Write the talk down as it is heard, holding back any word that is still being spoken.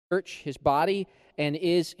church, his body, and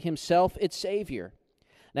is himself its Savior.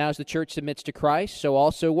 Now as the church submits to Christ, so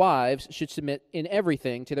also wives should submit in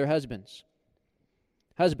everything to their husbands.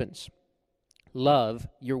 Husbands, love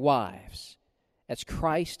your wives, as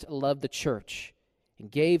Christ loved the church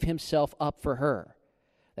and gave himself up for her,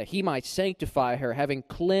 that he might sanctify her, having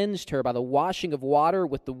cleansed her by the washing of water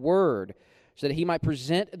with the word, so that he might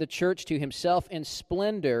present the church to himself in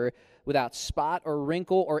splendor, without spot or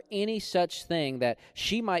wrinkle or any such thing, that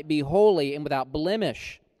she might be holy and without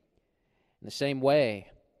blemish. In the same way,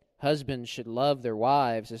 husbands should love their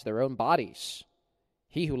wives as their own bodies.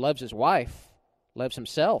 He who loves his wife loves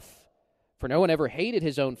himself. For no one ever hated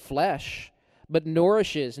his own flesh, but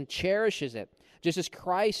nourishes and cherishes it, just as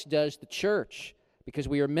Christ does the church, because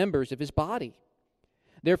we are members of his body.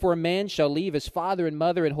 Therefore a man shall leave his father and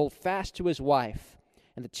mother and hold fast to his wife,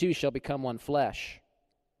 and the two shall become one flesh.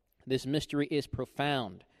 This mystery is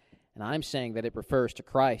profound, and I'm saying that it refers to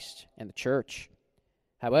Christ and the church.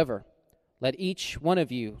 However, let each one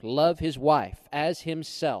of you love his wife as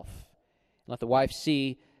himself, and let the wife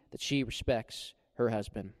see that she respects her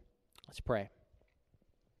husband. Let's pray.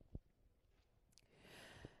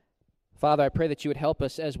 Father, I pray that you would help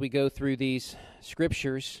us as we go through these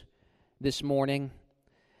scriptures this morning.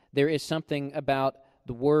 There is something about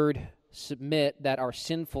the word submit that our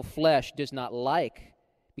sinful flesh does not like,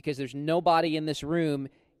 because there's nobody in this room,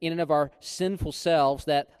 in and of our sinful selves,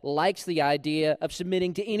 that likes the idea of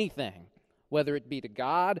submitting to anything, whether it be to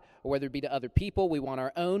God or whether it be to other people. We want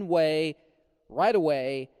our own way, right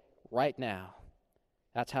away, right now.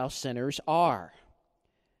 That's how sinners are.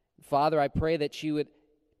 Father, I pray that you would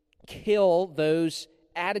kill those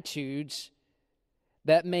attitudes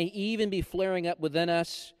that may even be flaring up within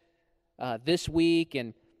us this week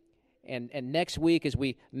and next week as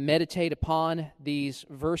we meditate upon these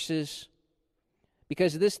verses,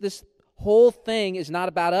 because this whole thing is not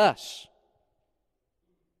about us.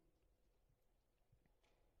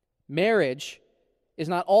 Marriage is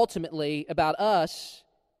not ultimately about us.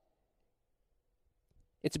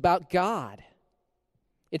 It's about God.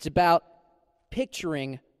 It's about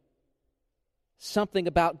picturing something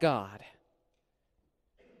about God.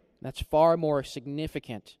 That's far more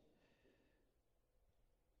significant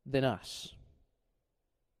than us.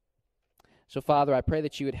 So, Father, I pray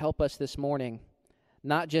that you would help us this morning,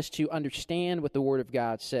 not just to understand what the Word of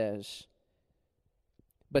God says,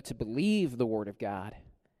 but to believe the Word of God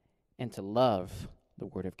and to love the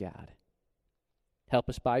Word of God. Help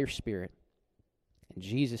us by your Spirit. In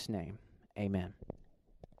Jesus' name, amen.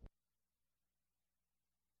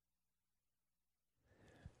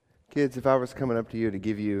 Kids, if I was coming up to you to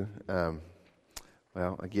give you,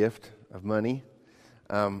 a gift of money,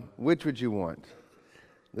 which would you want?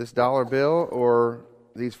 This dollar bill or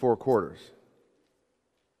these 4 quarters?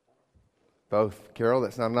 Both. Carol,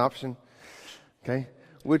 that's not an option? Okay.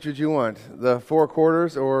 Which would you want? The 4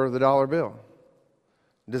 quarters or the dollar bill?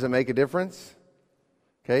 Does it make a difference?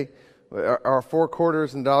 Okay. Are 4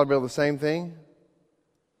 quarters and dollar bill the same thing?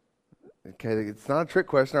 Okay, it's not a trick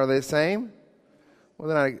question. Are they the same? Well,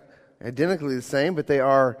 they're not identically the same, but they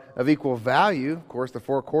are of equal value. Of course, the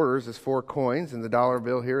 4 quarters is 4 coins, and the dollar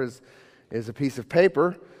bill here is a piece of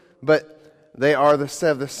paper. But they are the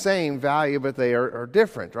same value, but they are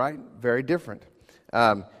different, right? Very different.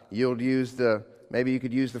 Maybe you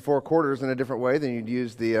could use the 4 quarters in a different way than you'd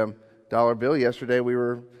use the dollar bill. Yesterday we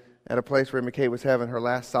were at a place where McKay was having her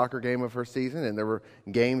last soccer game of her season, and there were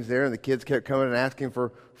games there, and the kids kept coming and asking for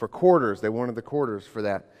quarters. They wanted the quarters for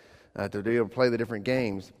that, to be able to play the different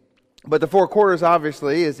games. But the 4 quarters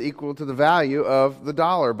obviously is equal to the value of the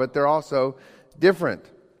dollar, but they're also different.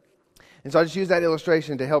 And so I just use that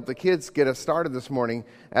illustration to help the kids get us started this morning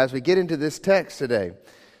as we get into this text today.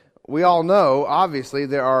 We all know, obviously,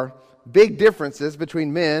 there are big differences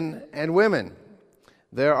between men and women.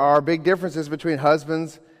 There are big differences between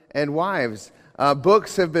husbands and wives.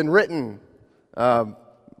 Books have been written.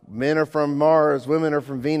 Men are from Mars, women are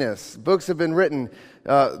from Venus. Books have been written.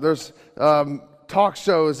 There's talk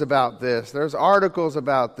shows about this. There's articles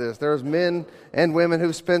about this. There's men and women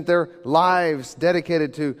who've spent their lives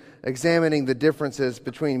dedicated to examining the differences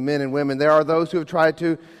between men and women. There are those who have tried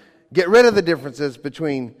to get rid of the differences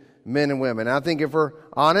between men and women. And I think if we're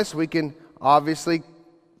honest, we can obviously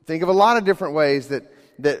think of a lot of different ways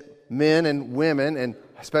that men and women, and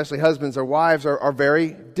especially husbands or wives, are very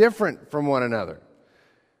different from one another.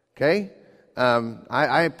 Okay?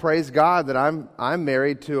 I praise God that I'm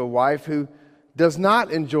married to a wife who does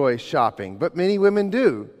not enjoy shopping, but many women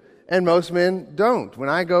do, and most men don't. When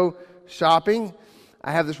I go shopping,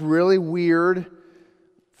 I have this really weird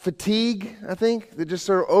fatigue, I think, that just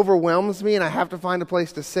sort of overwhelms me, and I have to find a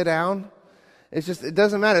place to sit down. It's just, it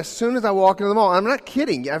doesn't matter. As soon as I walk into the mall, I'm not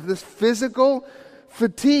kidding. I have this physical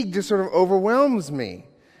fatigue just sort of overwhelms me.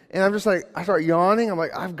 And I'm just like, I start yawning. I'm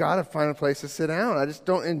like, I've got to find a place to sit down. I just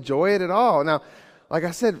don't enjoy it at all. Now, like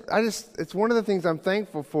I said, it's one of the things I'm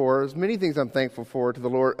thankful for. There's many things I'm thankful for to the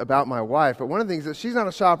Lord about my wife. But one of the things is that she's not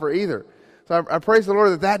a shopper either. So I praise the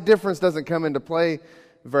Lord that difference doesn't come into play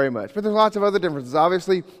very much. But there's lots of other differences.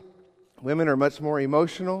 Obviously, women are much more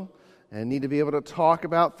emotional and need to be able to talk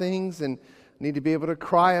about things and need to be able to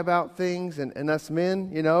cry about things. And us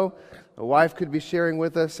men, a wife could be sharing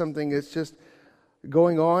with us something that's just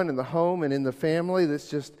going on in the home and in the family that's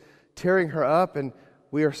just tearing her up, and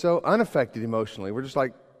we are so unaffected emotionally. We're just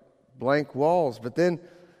like blank walls. But then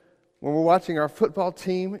when we're watching our football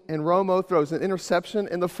team and Romo throws an interception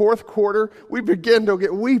in the fourth quarter, we begin to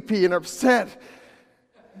get weepy and upset.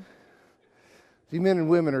 See, men and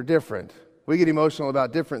women are different. We get emotional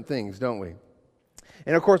about different things, don't we?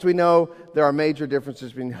 And of course, we know there are major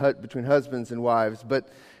differences between husbands and wives, but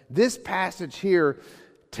this passage here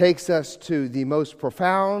takes us to the most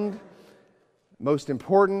profound, most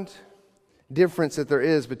important difference that there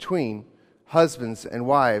is between husbands and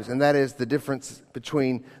wives, and that is the difference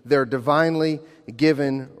between their divinely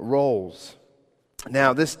given roles.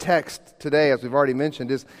 Now, this text today, as we've already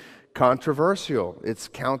mentioned, is controversial. It's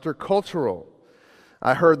countercultural.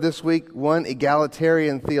 I heard this week one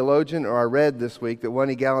egalitarian theologian, or I read this week that one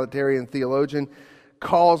egalitarian theologian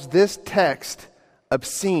calls this text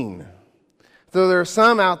obscene. So there are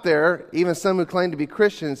some out there, even some who claim to be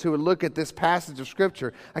Christians, who would look at this passage of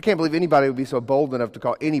Scripture. I can't believe anybody would be so bold enough to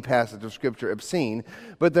call any passage of Scripture obscene.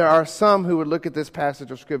 But there are some who would look at this passage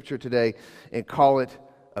of Scripture today and call it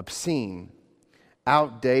obscene,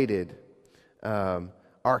 outdated,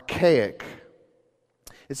 archaic.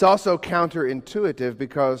 It's also counterintuitive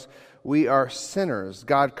because we are sinners.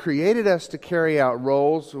 God created us to carry out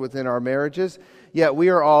roles within our marriages, yet we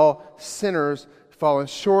are all sinners, fallen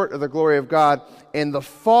short of the glory of God, and the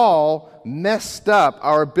fall messed up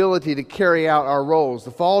our ability to carry out our roles.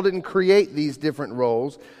 The fall didn't create these different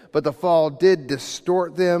roles, but the fall did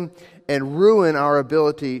distort them and ruin our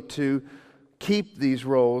ability to keep these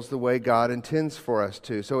roles the way God intends for us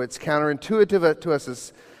to. So it's counterintuitive to us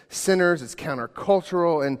as sinners, it's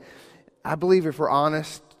countercultural, and I believe if we're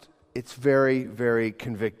honest, it's very, very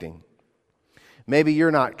convicting. Maybe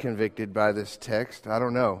you're not convicted by this text, I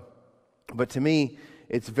don't know. But to me,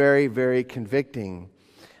 it's very, very convicting.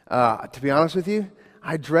 To be honest with you,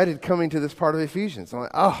 I dreaded coming to this part of Ephesians. I'm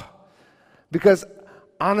like, because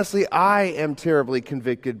honestly, I am terribly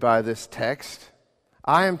convicted by this text.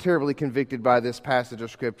 I am terribly convicted by this passage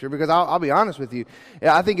of Scripture because I'll be honest with you.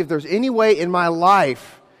 I think if there's any way in my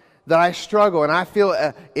life that I struggle and I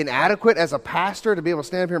feel inadequate as a pastor to be able to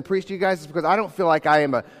stand up here and preach to you guys, it's because I don't feel like I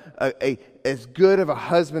am as good of a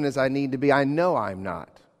husband as I need to be. I know I'm not.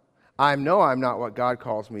 I know I'm not what God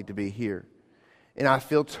calls me to be here. And I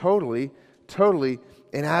feel totally, totally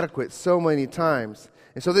inadequate so many times.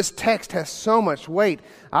 And so this text has so much weight.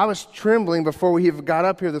 I was trembling before we even got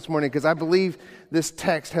up here this morning because I believe this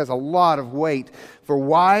text has a lot of weight for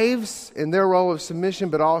wives in their role of submission,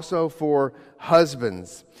 but also for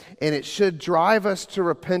husbands. And it should drive us to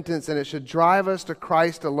repentance, and it should drive us to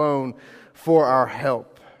Christ alone for our help.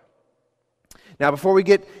 Now, before we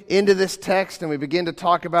get into this text and we begin to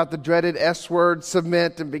talk about the dreaded S word,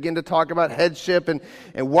 submit, and begin to talk about headship and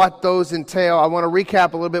what those entail, I want to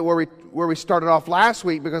recap a little bit where we started off last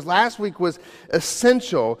week, because last week was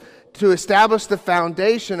essential to establish the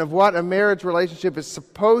foundation of what a marriage relationship is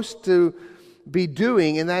supposed to be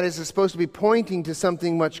doing, and that is it's supposed to be pointing to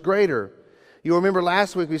something much greater. You'll remember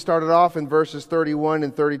last week we started off in verses 31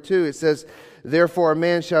 and 32. It says, "Therefore a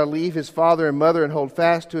man shall leave his father and mother and hold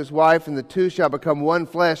fast to his wife, and the two shall become one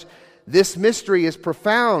flesh. This mystery is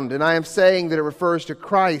profound, and I am saying that it refers to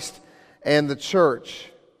Christ and the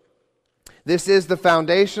church." This is the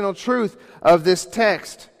foundational truth of this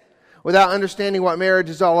text. Without understanding what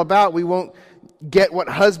marriage is all about, we won't get what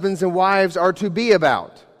husbands and wives are to be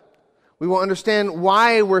about. We won't understand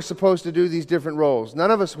why we're supposed to do these different roles.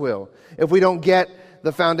 None of us will, if we don't get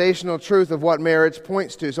the foundational truth of what marriage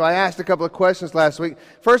points to. So I asked a couple of questions last week.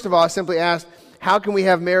 First of all, I simply asked, how can we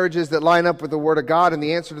have marriages that line up with the Word of God? And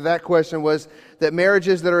the answer to that question was that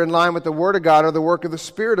marriages that are in line with the Word of God are the work of the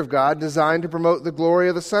Spirit of God, designed to promote the glory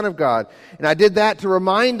of the Son of God. And I did that to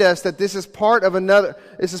remind us that this is part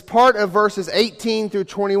of verses 18 through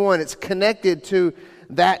 21. It's connected to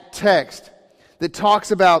that text that talks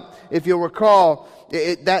about, if you'll recall,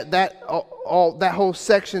 that whole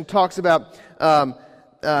section talks about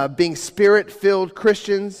being Spirit-filled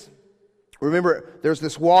Christians. Remember, there's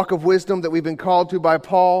this walk of wisdom that we've been called to by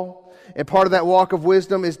Paul. And part of that walk of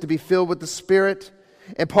wisdom is to be filled with the Spirit.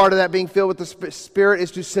 And part of that being filled with the Spirit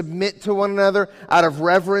is to submit to one another out of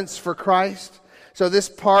reverence for Christ. So this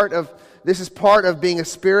is part of being a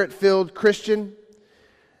Spirit-filled Christian.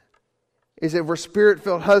 Is if we're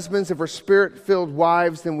Spirit-filled husbands, if we're Spirit-filled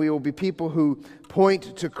wives, then we will be people who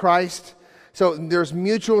point to Christ. So there's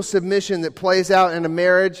mutual submission that plays out in a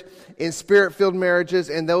marriage, in Spirit-filled marriages,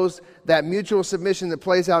 and that mutual submission that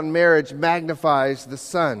plays out in marriage magnifies the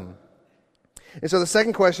Son. And so the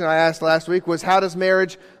second question I asked last week was, how does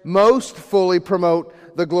marriage most fully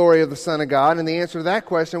promote the glory of the Son of God? And the answer to that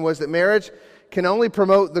question was that marriage can only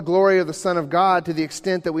promote the glory of the Son of God to the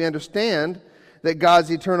extent that we understand that God's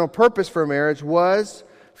eternal purpose for marriage was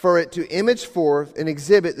for it to image forth and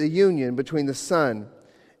exhibit the union between the Son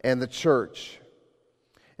and the church.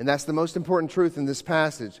 And that's the most important truth in this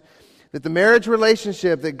passage. That the marriage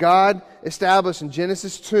relationship that God established in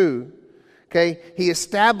Genesis 2, He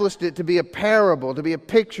established it to be a parable, to be a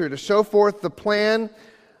picture, to show forth the plan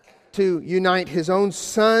to unite His own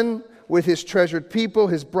Son with His treasured people,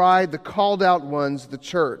 His bride, the called out ones, the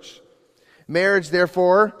church. Marriage,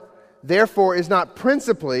 therefore is not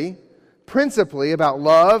principally about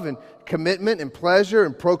love and commitment and pleasure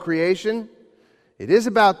and procreation. It is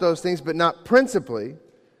about those things, but not principally.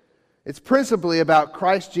 It's principally about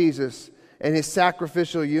Christ Jesus and His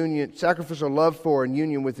sacrificial love for and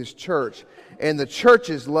union with His church, and the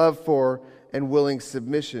church's love for and willing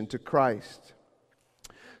submission to Christ.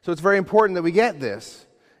 So it's very important that we get this.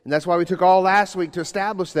 And that's why we took all last week to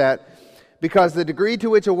establish that. Because the degree to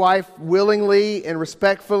which a wife willingly and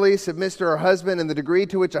respectfully submits to her husband, and the degree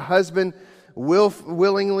to which a husband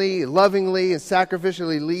willingly, lovingly, and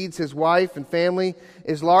sacrificially leads his wife and family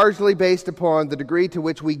is largely based upon the degree to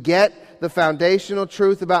which we get the foundational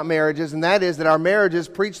truth about marriages, and that is that our marriages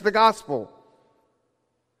preach the gospel.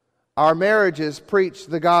 Our marriages preach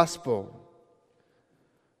the gospel.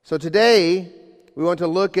 So today, we want to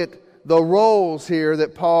look at the roles here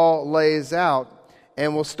that Paul lays out.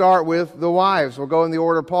 And we'll start with the wives. We'll go in the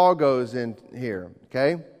order Paul goes in here,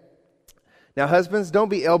 okay? Now, husbands, don't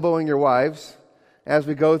be elbowing your wives as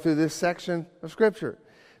we go through this section of Scripture.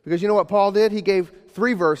 Because you know what Paul did? He gave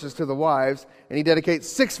 3 verses to the wives, and he dedicates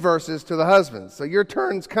 6 verses to the husbands. So your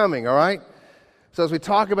turn's coming, all right? So as we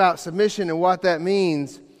talk about submission and what that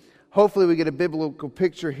means, hopefully we get a biblical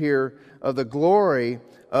picture here of the glory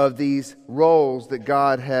of these roles that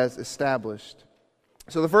God has established.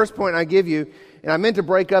 So the first point I give you, and I meant to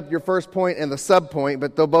break up your first point and the sub-point,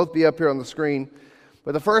 but they'll both be up here on the screen.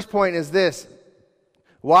 But the first point is this: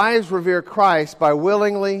 wives revere Christ by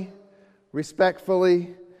willingly,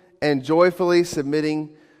 respectfully, and joyfully submitting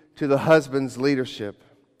to the husband's leadership.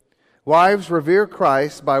 Wives revere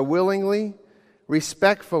Christ by willingly,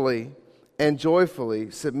 respectfully, and joyfully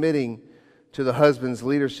submitting to the husband's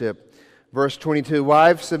leadership. Verse 22,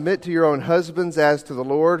 wives, submit to your own husbands as to the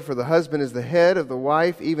Lord, for the husband is the head of the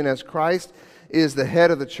wife, even as Christ is the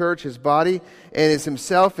head of the church, His body, and is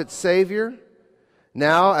Himself its Savior.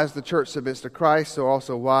 Now, as the church submits to Christ, so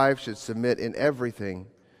also wives should submit in everything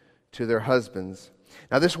to their husbands.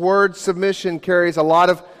 Now, this word submission carries a lot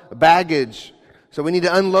of baggage, so we need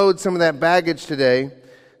to unload some of that baggage today.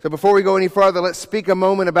 So before we go any further, let's speak a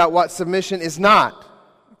moment about what submission is not,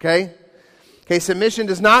 okay? Okay, submission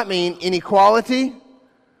does not mean inequality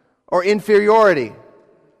or inferiority.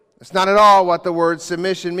 That's not at all what the word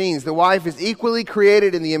submission means. The wife is equally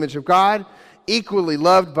created in the image of God, equally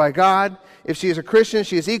loved by God. If she is a Christian,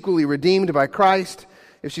 she is equally redeemed by Christ.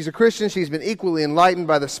 If she's a Christian, she's been equally enlightened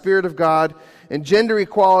by the Spirit of God. And gender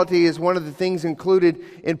equality is one of the things included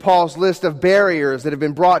in Paul's list of barriers that have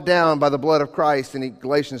been brought down by the blood of Christ in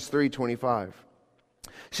Galatians 3:25.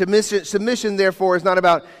 Submission, therefore, is not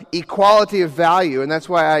about equality of value, and that's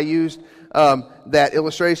why I used that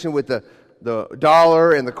illustration with the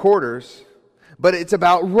dollar and the quarters. But it's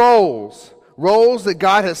about roles that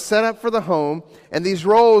God has set up for the home, and these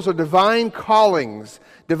roles are divine callings,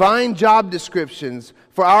 divine job descriptions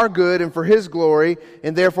for our good and for His glory,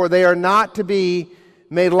 and therefore they are not to be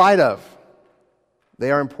made light of.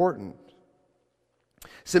 They are important.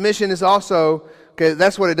 Submission is also, okay,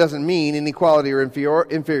 that's what it doesn't mean, inequality or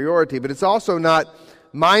inferiority, but it's also not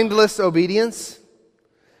mindless obedience,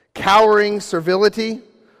 cowering servility,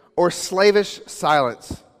 or slavish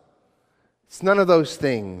silence. It's none of those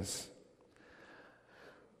things.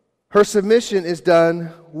 Her submission is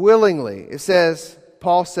done willingly. It says,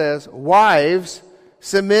 Paul says, wives,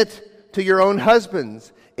 submit to your own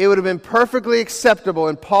husbands. It would have been perfectly acceptable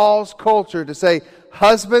in Paul's culture to say,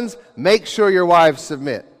 husbands, make sure your wives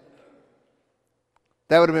submit.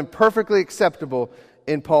 That would have been perfectly acceptable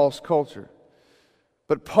in Paul's culture.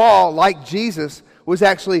 But Paul, like Jesus, was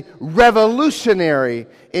actually revolutionary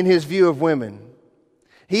in his view of women.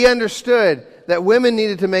 He understood that women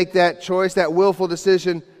needed to make that choice, that willful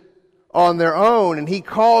decision on their own, and he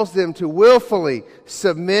calls them to willfully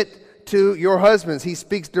submit to your husbands. He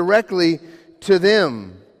speaks directly to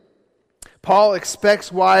them. Paul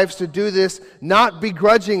expects wives to do this not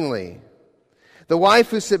begrudgingly. The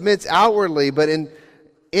wife who submits outwardly but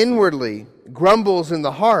inwardly grumbles in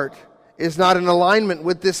the heart is not in alignment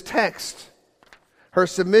with this text. Her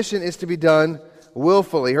submission is to be done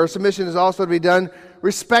willfully. Her submission is also to be done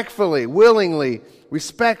respectfully, willingly,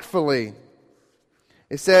 respectfully.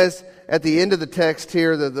 It says at the end of the text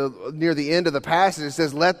here, near the end of the passage, it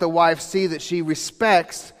says, let the wife see that she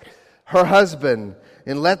respects her husband.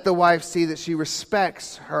 And let the wife see that she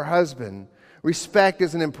respects her husband. Respect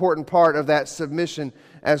is an important part of that submission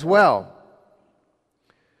as well.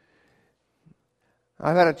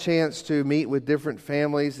 I've had a chance to meet with different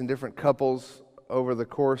families and different couples over the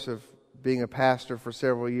course of being a pastor for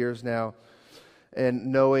several years now,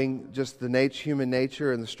 and knowing just the human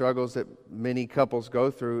nature and the struggles that many couples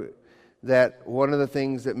go through, that one of the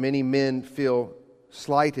things that many men feel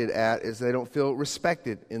slighted at is they don't feel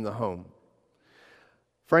respected in the home.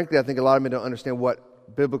 Frankly, I think a lot of men don't understand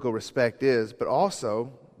what biblical respect is, but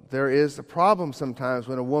also there is a problem sometimes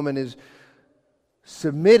when a woman is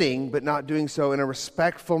submitting but not doing so in a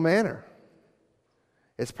respectful manner.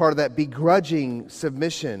 It's part of that begrudging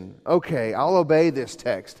submission. Okay, I'll obey this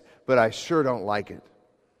text, but I sure don't like it.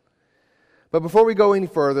 But before we go any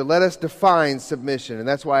further, let us define submission, and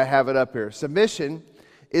that's why I have it up here. Submission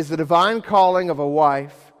is the divine calling of a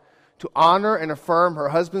wife to honor and affirm her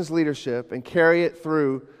husband's leadership and carry it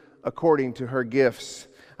through according to her gifts.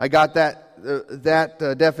 I got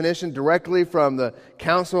that definition directly from the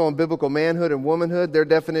Council on Biblical Manhood and Womanhood. Their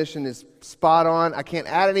definition is spot on. I can't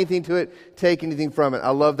add anything to it, take anything from it. I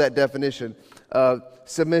love that definition of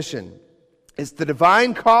submission. It's the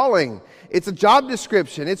divine calling. It's a job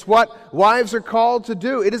description. It's what wives are called to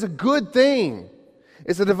do. It is a good thing.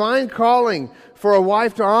 It's a divine calling for a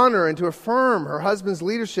wife to honor and to affirm her husband's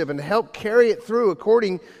leadership and to help carry it through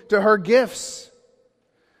according to her gifts.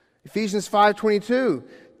 Ephesians 5:22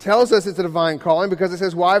 tells us it's a divine calling because it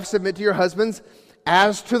says, wives, submit to your husbands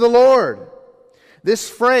as to the Lord. This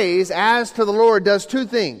phrase, as to the Lord, does two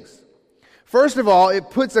things. First of all, it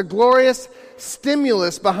puts a glorious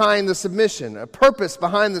stimulus behind the submission, a purpose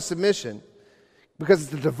behind the submission, because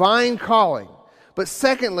it's a divine calling. But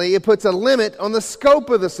secondly, it puts a limit on the scope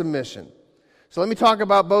of the submission. So let me talk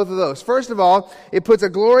about both of those. First of all, it puts a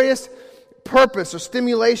glorious purpose or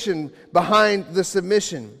stimulation behind the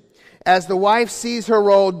submission, as the wife sees her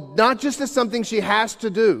role not just as something she has to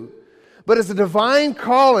do, but as a divine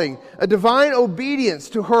calling, a divine obedience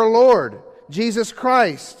to her Lord, Jesus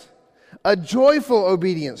Christ, a joyful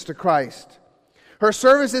obedience to Christ. Her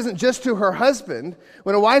service isn't just to her husband.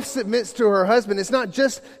 When a wife submits to her husband, it's not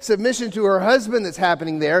just submission to her husband that's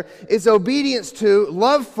happening there. It's obedience to,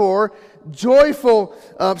 love for, joyful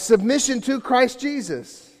submission to Christ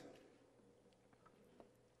Jesus.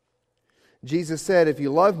 Jesus said, if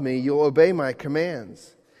you love me, you'll obey my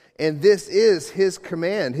commands. And this is his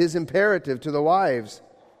command, his imperative to the wives.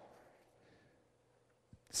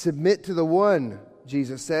 Submit to the one,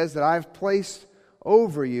 Jesus says, that I've placed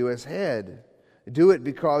over you as head. Do it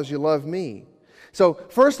because you love me. So,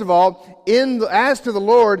 first of all, as to the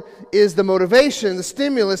Lord is the motivation, the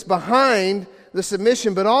stimulus behind the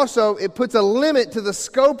submission, but also it puts a limit to the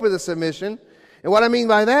scope of the submission. And what I mean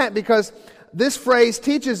by that, because this phrase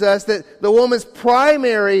teaches us that the woman's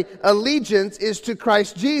primary allegiance is to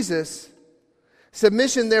Christ Jesus.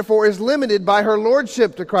 Submission, therefore, is limited by her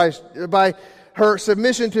lordship to Christ, by her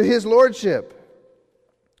submission to his lordship.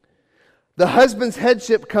 The husband's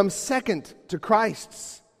headship comes second to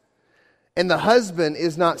Christ's. And the husband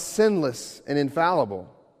is not sinless and infallible.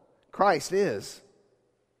 Christ is.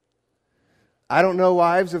 I don't know,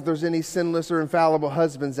 wives, if there's any sinless or infallible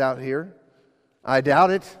husbands out here. I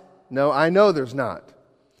doubt it. No, I know there's not.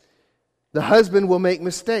 The husband will make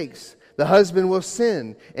mistakes. The husband will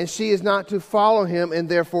sin. And she is not to follow him and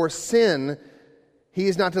therefore sin. He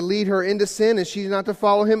is not to lead her into sin, and she is not to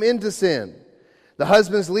follow him into sin. The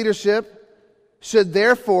husband's leadership should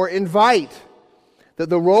therefore invite, that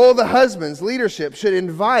the role of the husband's leadership should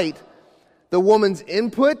invite the woman's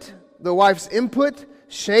input, the wife's input,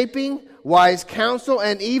 shaping, wise counsel,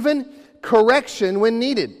 and even correction when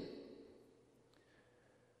needed.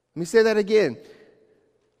 Let me say that again.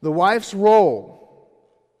 The wife's role,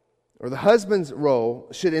 or the husband's role,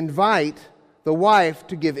 should invite the wife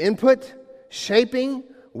to give input, shaping,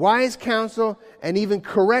 wise counsel, and even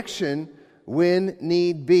correction when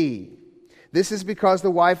need be. This is because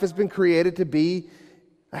the wife has been created to be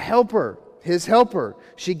a helper, his helper.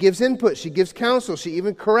 She gives input, she gives counsel, she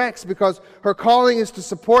even corrects, because her calling is to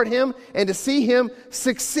support him and to see him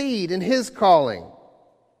succeed in his calling.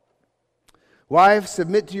 Wives,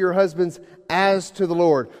 submit to your husbands as to the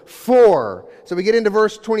Lord. For, so we get into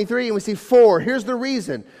verse 23 and we see for. Here's the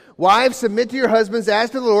reason. Wives, submit to your husbands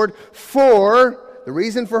as to the Lord, for, the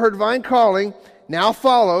reason for her divine calling now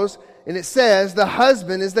follows, and it says, the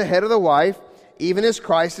husband is the head of the wife, even as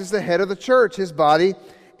Christ is the head of the church, his body,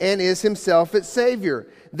 and is himself its Savior.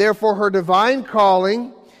 Therefore, her divine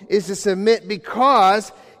calling is to submit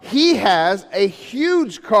because he has a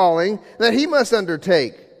huge calling that he must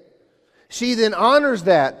undertake. She then honors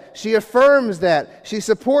that. She affirms that. She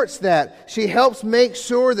supports that. She helps make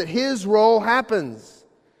sure that his role happens.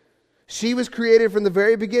 She was created from the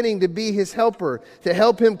very beginning to be his helper, to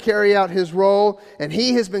help him carry out his role, and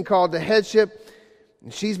he has been called to headship,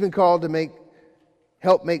 and she's been called to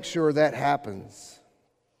help make sure that happens.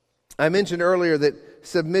 I mentioned earlier that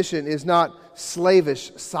submission is not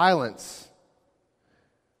slavish silence.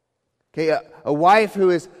 Okay, a wife who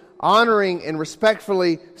is honoring and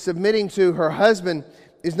respectfully submitting to her husband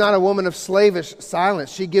is not a woman of slavish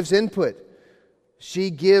silence. She gives input. She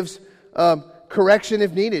gives correction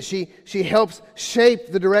if needed. She helps shape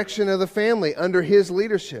the direction of the family under his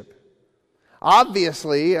leadership.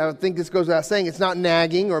 Obviously, I think this goes without saying, it's not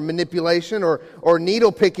nagging or manipulation or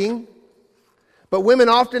needle picking. But women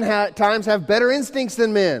often times have better instincts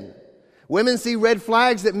than men. Women see red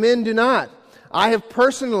flags that men do not. I have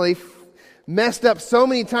personally messed up so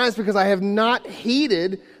many times because I have not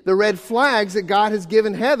heeded the red flags that God has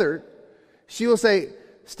given Heather. She will say,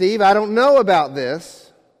 Steve, I don't know about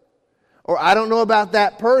this, or I don't know about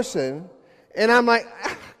that person. And I'm like,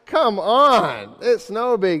 come on, it's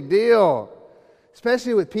no big deal.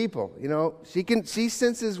 Especially with people, she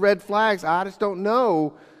senses red flags. I just don't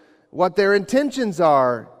know what their intentions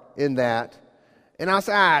are in that. And I'll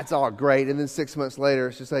say, it's all great. And then 6 months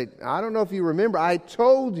later, she'll say, I don't know if you remember, I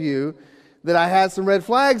told you that I had some red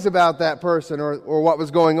flags about that person or what was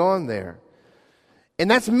going on there. And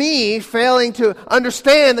that's me failing to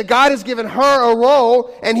understand that God has given her a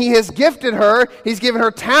role and he has gifted her. He's given her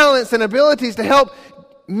talents and abilities to help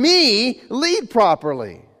me lead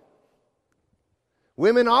properly.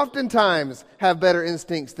 Women oftentimes have better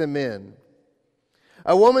instincts than men.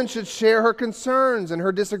 A woman should share her concerns and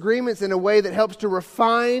her disagreements in a way that helps to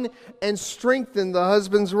refine and strengthen the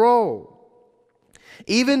husband's role.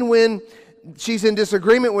 Even when she's in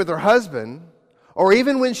disagreement with her husband, or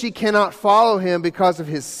even when she cannot follow him because of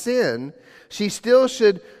his sin, she still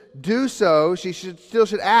should do so. She still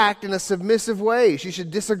should act in a submissive way. She should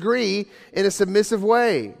disagree in a submissive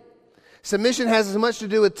way. Submission has as much to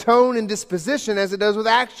do with tone and disposition as it does with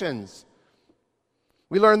actions.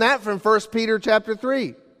 We learn that from 1 Peter chapter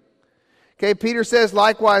 3. Okay, Peter says,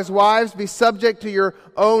 likewise, wives, be subject to your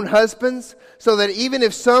own husbands, so that even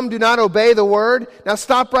if some do not obey the word. Now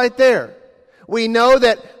stop right there. We know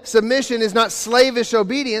that submission is not slavish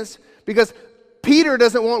obedience, because Peter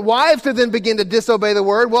doesn't want wives to then begin to disobey the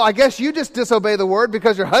word. Well, I guess you just disobey the word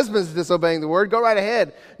because your husband's disobeying the word. Go right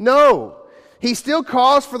ahead. No. He still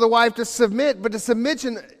calls for the wife to submit, but to submit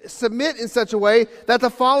in such a way that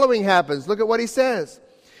the following happens. Look at what he says.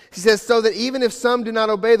 He says, so that even if some do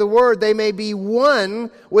not obey the word, they may be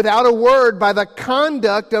won without a word by the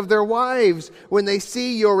conduct of their wives when they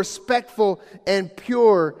see your respectful and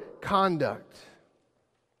pure conduct.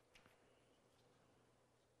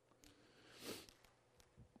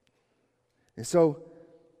 And so,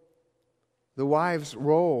 the wife's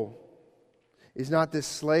role is not this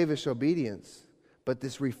slavish obedience, but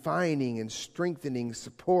this refining and strengthening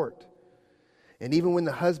support. And even when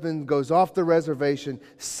the husband goes off the reservation,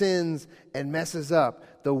 sins and messes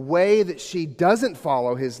up, the way that she doesn't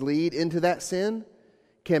follow his lead into that sin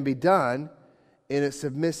can be done in a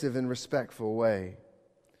submissive and respectful way.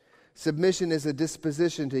 Submission is a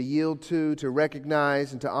disposition to yield to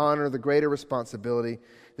recognize, and to honor the greater responsibility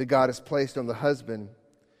that God has placed on the husband.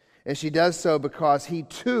 And she does so because he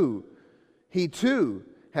too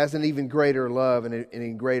has an even greater love and a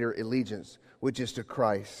greater allegiance, which is to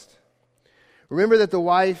Christ. Remember that the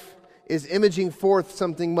wife is imaging forth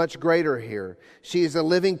something much greater here. She is a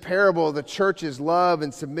living parable of the church's love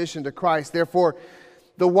and submission to Christ. Therefore,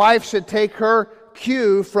 the wife should take her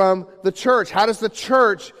cue from the church. How does the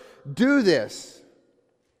church do this?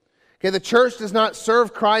 Okay, the church does not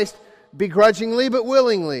serve Christ begrudgingly, but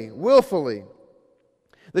willfully.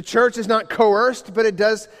 The church is not coerced, but it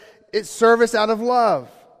does its service out of love.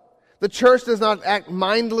 The church does not act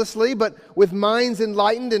mindlessly, but with minds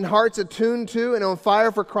enlightened and hearts attuned to and on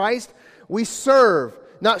fire for Christ, we serve,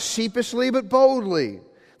 not sheepishly, but boldly.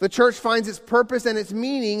 The church finds its purpose and its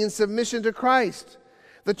meaning in submission to Christ.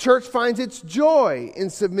 The church finds its joy in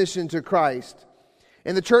submission to Christ.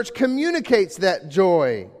 And the church communicates that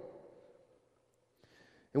joy.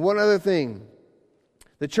 And one other thing,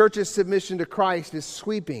 the church's submission to Christ is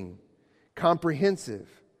sweeping, comprehensive.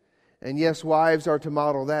 And yes, wives are to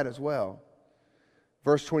model that as well.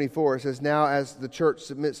 Verse 24 says, now as the church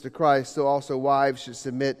submits to Christ, so also wives should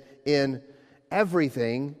submit in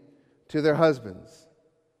everything to their husbands.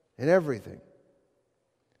 In everything.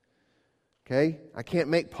 Okay? I can't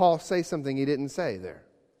make Paul say something he didn't say there.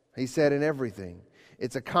 He said in everything.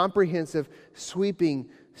 It's a comprehensive, sweeping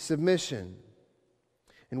submission.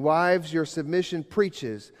 And wives, your submission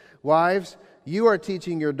preaches. Wives, you are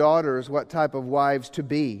teaching your daughters what type of wives to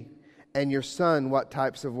be, and your son what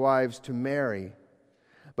types of wives to marry.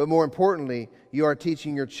 But more importantly, you are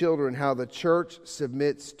teaching your children how the church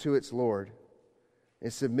submits to its Lord.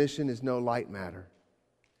 And submission is no light matter.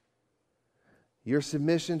 Your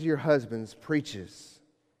submission to your husbands preaches.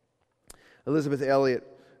 Elizabeth Elliot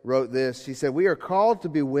wrote this. She said, we are called to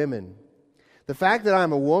be women. The fact that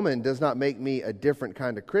I'm a woman does not make me a different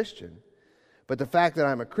kind of Christian, but the fact that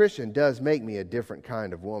I'm a Christian does make me a different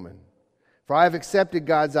kind of woman. For I have accepted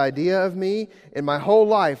God's idea of me, and my whole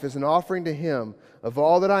life is an offering to Him of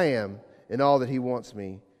all that I am and all that He wants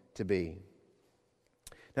me to be.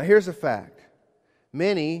 Now here's a fact.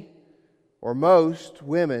 Many or most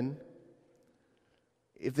women,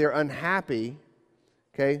 if they're unhappy,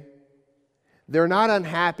 okay, they're not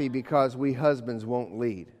unhappy because we husbands won't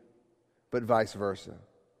lead, but vice versa.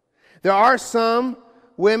 There are some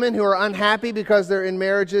women who are unhappy because they're in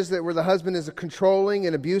marriages where the husband is controlling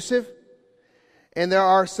and abusive. And there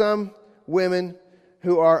are some women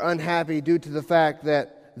who are unhappy due to the fact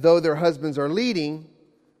that though their husbands are leading,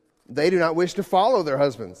 they do not wish to follow their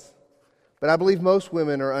husbands. But I believe most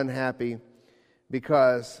women are unhappy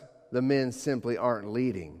because the men simply aren't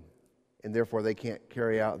leading, and therefore they can't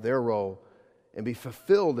carry out their role and be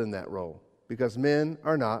fulfilled in that role because men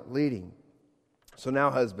are not leading. So now,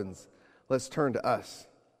 husbands, let's turn to us.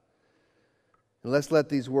 And let's let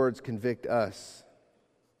these words convict us.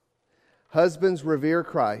 Husbands revere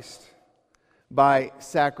Christ by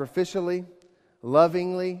sacrificially,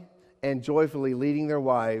 lovingly, and joyfully leading their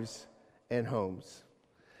wives and homes.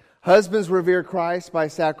 Husbands revere Christ by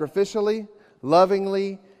sacrificially,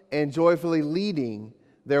 lovingly, and joyfully leading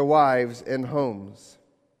their wives and homes.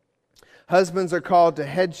 Husbands are called to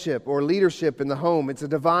headship or leadership in the home. It's a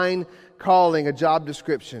divine calling, a job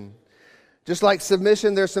description. Just like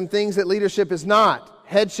submission, there's some things that leadership is not.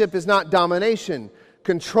 Headship is not domination,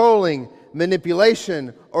 controlling,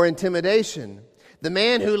 manipulation, or intimidation. The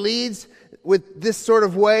man who leads with this sort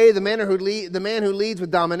of way, the man who leads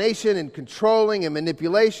with domination and controlling and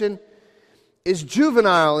manipulation, is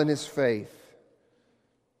juvenile in his faith.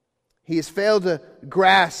 He has failed to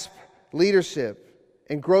grasp leadership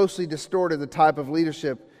and grossly distorted the type of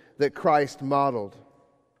leadership that Christ modeled.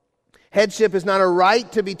 Headship is not a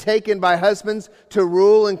right to be taken by husbands to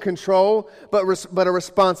rule and control, but a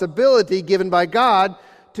responsibility given by God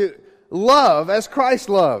to love as Christ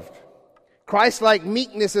loved. Christ-like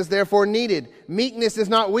meekness is therefore needed. Meekness is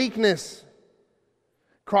not weakness.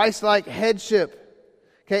 Christ-like headship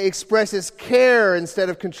expresses care instead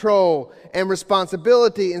of control and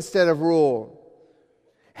responsibility instead of rule.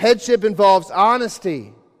 Headship involves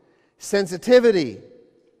honesty, sensitivity,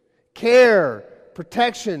 care,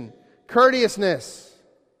 protection, courteousness,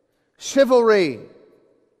 chivalry.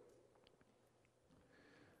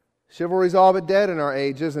 Chivalry's all but dead in our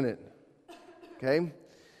age, isn't it? Okay?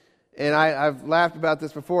 And I've laughed about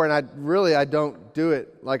this before, and I don't do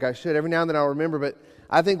it like I should. Every now and then I'll remember, but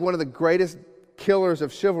I think one of the greatest killers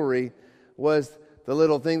of chivalry was the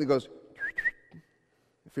little thing that goes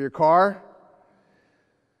for your car.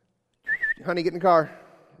 Honey, get in the car.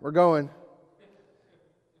 We're going.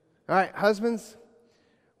 All right, husbands,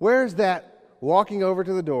 where's that walking over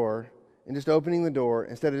to the door and just opening the door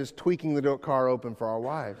instead of just tweaking the car open for our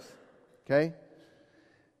wives? Okay?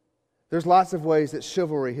 There's lots of ways that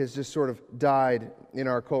chivalry has just sort of died in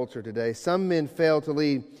our culture today. Some men fail to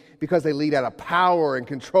lead because they lead out of power and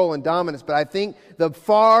control and dominance. But I think the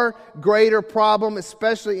far greater problem,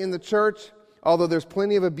 especially in the church, although there's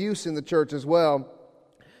plenty of abuse in the church as well,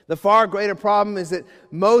 the far greater problem is that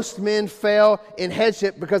most men fail in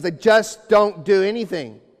headship because they just don't do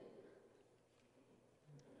anything.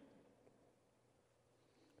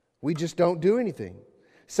 We just don't do anything.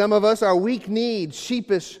 Some of us are weak-kneed,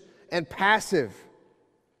 sheepish, and passive.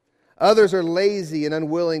 Others are lazy and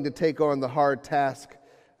unwilling to take on the hard task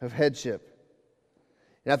of headship.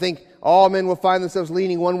 And I think all men will find themselves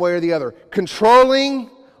leaning one way or the other, controlling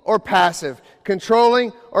or passive.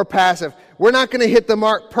 Controlling or passive. We're not going to hit the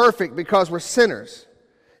mark perfect because we're sinners.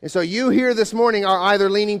 And so you here this morning are either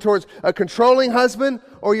leaning towards a controlling husband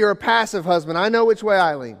or you're a passive husband. I know which way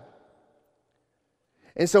I lean.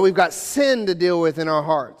 And so we've got sin to deal with in our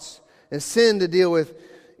hearts and sin to deal with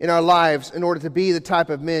in our lives in order to be the type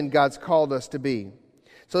of men God's called us to be.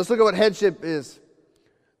 So let's look at what headship is.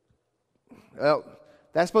 Well,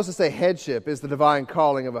 that's supposed to say headship is the divine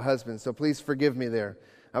calling of a husband, so please forgive me there.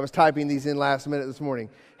 I was typing these in last minute this morning.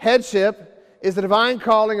 Headship is the divine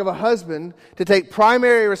calling of a husband to take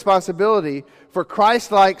primary responsibility for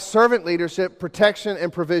Christ-like servant leadership, protection,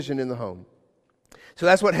 and provision in the home. So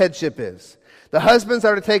that's what headship is. The husbands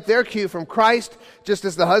are to take their cue from Christ, just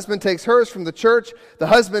as the husband takes hers from the church. The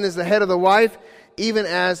husband is the head of the wife, even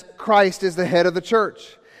as Christ is the head of the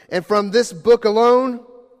church. And from this book alone,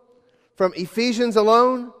 from Ephesians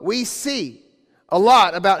alone, we see a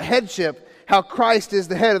lot about headship, how Christ is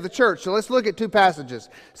the head of the church. So let's look at two passages.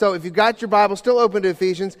 So if you've got your Bible still open to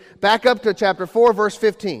Ephesians, back up to chapter 4, verse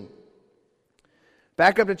 15.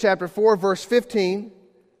 Back up to chapter 4, verse 15.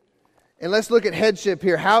 And let's look at headship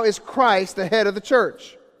here. How is Christ the head of the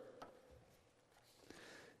church?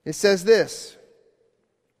 It says this.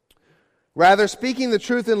 Rather, speaking the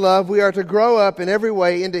truth in love, we are to grow up in every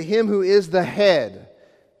way into Him who is the head.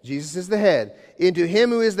 Jesus is the head. Into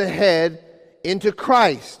Him who is the head, into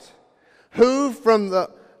Christ, from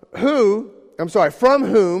whom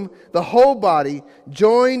the whole body,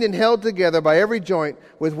 joined and held together by every joint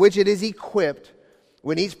with which it is equipped,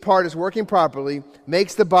 when each part is working properly,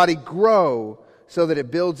 makes the body grow so that it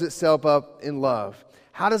builds itself up in love.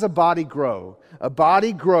 How does a body grow? A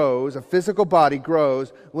body grows, a physical body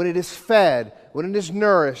grows when it is fed, when it is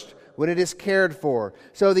nourished, when it is cared for.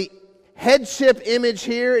 So the headship image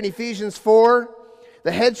here in Ephesians 4,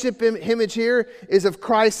 the headship image here is of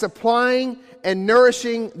Christ supplying and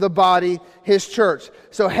nourishing the body, His church.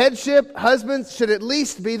 So headship, husbands, should at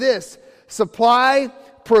least be this: supply,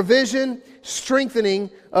 provision, strengthening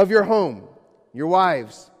of your home, your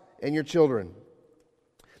wives, and your children.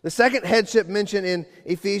 The second headship mentioned in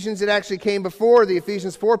Ephesians, it actually came before the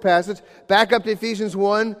Ephesians 4 passage. Back up to Ephesians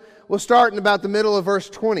 1. We'll start in about the middle of verse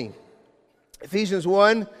 20. Ephesians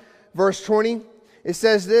 1, verse 20, it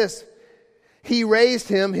says this: He raised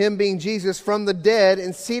him being Jesus, from the dead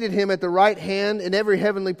and seated him at the right hand in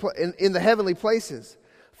the heavenly places,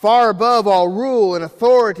 far above all rule and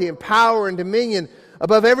authority and power and dominion,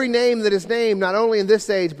 above every name that is named, not only in this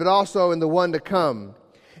age, but also in the one to come.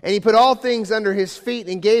 And He put all things under His feet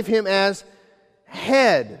and gave Him as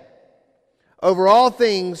head over all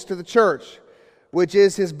things to the church, which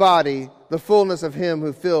is His body, the fullness of Him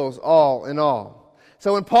who fills all in all.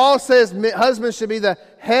 So when Paul says husbands should be the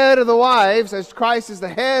head of the wives, as Christ is the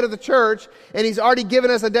head of the church, and he's already given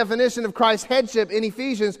us a definition of Christ's headship in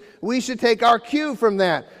Ephesians, we should take our cue from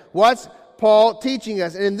that. What's Paul teaching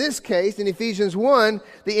us? And in this case, in Ephesians 1,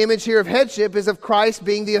 the image here of headship is of Christ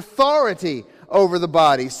being the authority over the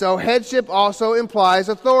body. So headship also implies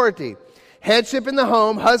authority. Headship in the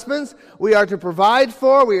home, husbands, we are to provide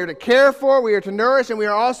for, we are to care for, we are to nourish, and we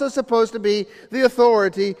are also supposed to be the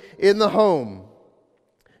authority in the home.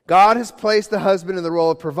 God has placed the husband in the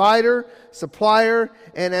role of provider, supplier,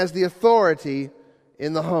 and as the authority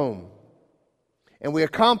in the home. And we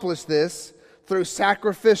accomplish this through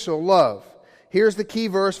sacrificial love. Here's the key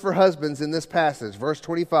verse for husbands in this passage, verse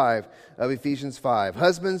 25 of Ephesians 5.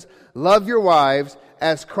 Husbands, love your wives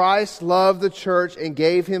as Christ loved the church and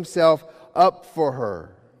gave Himself up for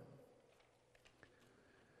her.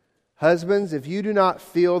 Husbands, if you do not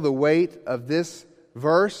feel the weight of this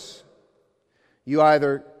verse, you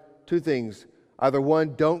either, two things, either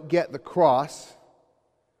one, don't get the cross,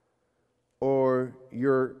 or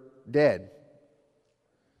you're dead,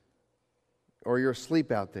 or you're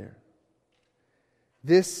asleep out there.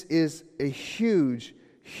 This is a huge,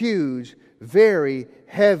 huge, very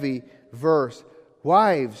heavy verse.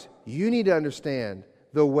 Wives, you need to understand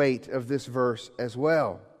the weight of this verse as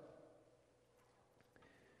well.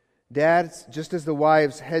 Dads, just as the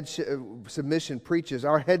wife's headship, submission preaches,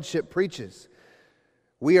 our headship preaches.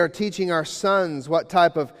 We are teaching our sons what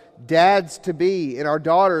type of dads to be, and our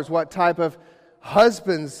daughters what type of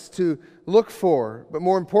husbands to look for. But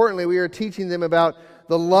more importantly, we are teaching them about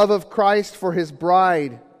the love of Christ for His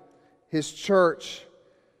bride, His church.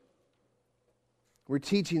 We're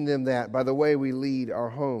teaching them that by the way we lead our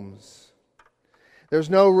homes. There's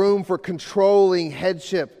no room for controlling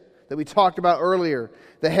headship that we talked about earlier,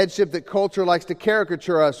 the headship that culture likes to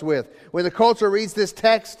caricature us with. When the culture reads this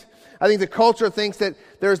text, I think the culture thinks that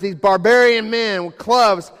there's these barbarian men with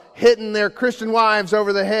clubs hitting their Christian wives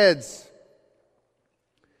over the heads.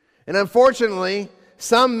 And unfortunately,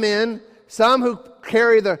 Some men, some who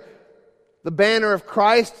carry the banner of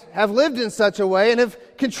Christ, have lived in such a way and have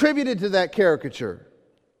contributed to that caricature.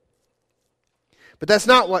 But that's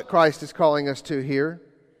not what Christ is calling us to here.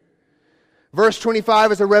 Verse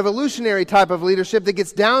 25 is a revolutionary type of leadership that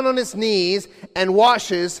gets down on its knees and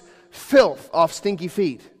washes filth off stinky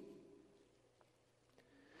feet.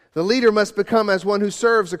 The leader must become as one who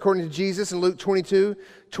serves, according to Jesus in Luke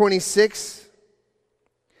 22:26.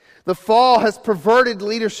 The fall has perverted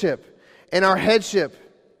leadership and our headship.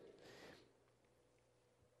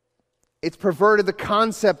 It's perverted the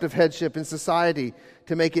concept of headship in society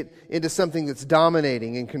to make it into something that's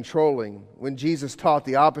dominating and controlling, when Jesus taught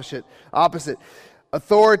the opposite.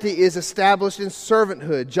 Authority is established in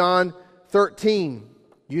servanthood. John 13,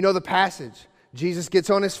 you know the passage. Jesus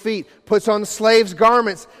gets on his feet, puts on the slave's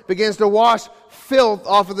garments, begins to wash filth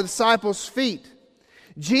off of the disciples' feet.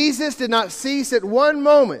 Jesus did not cease at one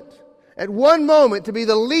moment to be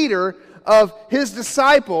the leader of his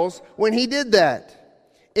disciples when he did that.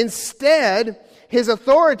 Instead, his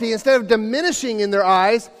authority, instead of diminishing in their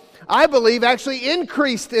eyes, I believe actually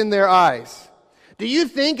increased in their eyes. Do you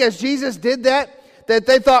think as Jesus did that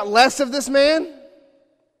they thought less of this man?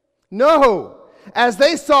 No. As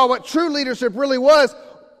they saw what true leadership really was,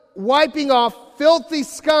 wiping off filthy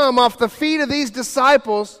scum off the feet of these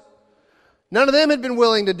disciples, none of them had been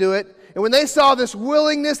willing to do it. And when they saw this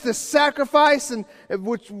willingness, this sacrifice, and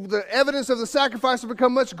which the evidence of the sacrifice will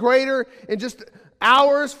become much greater in just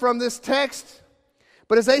hours from this text.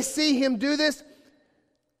 But as they see him do this,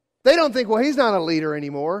 they don't think, well, he's not a leader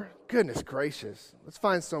anymore. Goodness gracious, let's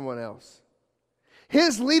find someone else.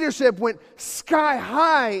 His leadership went sky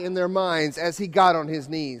high in their minds as he got on his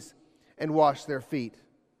knees and washed their feet.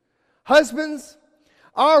 Husbands,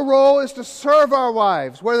 our role is to serve our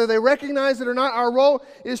wives. Whether they recognize it or not, our role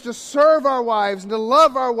is to serve our wives and to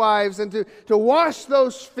love our wives and to wash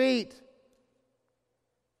those feet.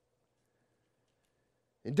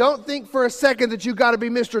 And don't think for a second that you've got to be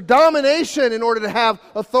Mr. Domination in order to have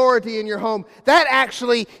authority in your home. That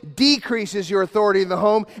actually decreases your authority in the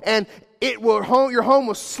home, and your home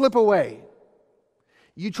will slip away.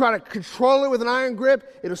 You try to control it with an iron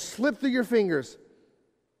grip, it'll slip through your fingers.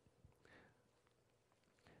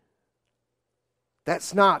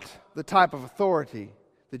 That's not the type of authority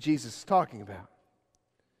that Jesus is talking about.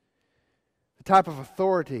 The type of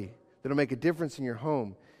authority that will make a difference in your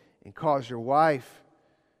home and cause your wife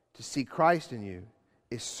to see Christ in you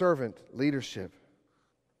is servant leadership.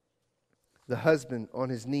 The husband on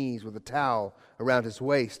his knees with a towel around his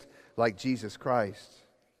waist like Jesus Christ.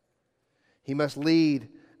 He must lead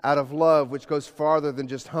out of love, which goes farther than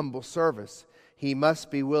just humble service. He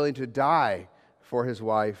must be willing to die for his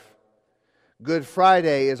wife. Good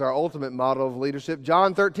Friday is our ultimate model of leadership.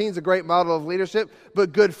 John 13 is a great model of leadership,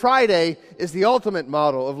 but Good Friday is the ultimate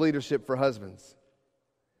model of leadership for husbands.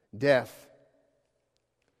 Death.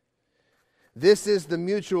 This is the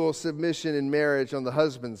mutual submission in marriage on the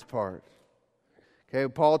husband's part.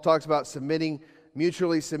 Okay, Paul talks about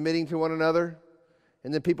mutually submitting to one another.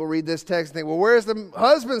 And then people read this text and think, well, where's the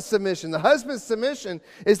husband's submission? The husband's submission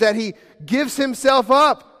is that he gives himself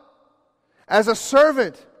up as a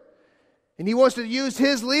servant. And he wants to use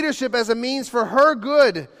his leadership as a means for her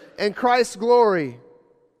good and Christ's glory.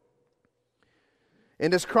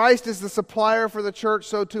 And as Christ is the supplier for the church,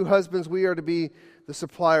 so too husbands, we are to be the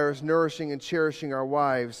suppliers, nourishing and cherishing our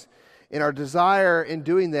wives. And our desire in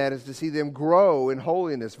doing that is to see them grow in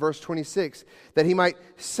holiness. Verse 26, that he might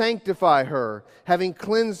sanctify her, having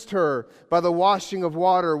cleansed her by the washing of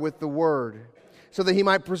water with the word, so that he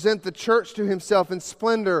might present the church to himself in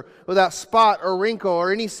splendor, without spot or wrinkle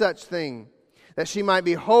or any such thing, that she might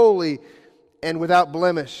be holy and without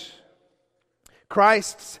blemish.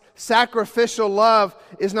 Christ's sacrificial love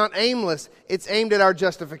is not aimless. It's aimed at our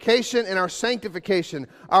justification and our sanctification.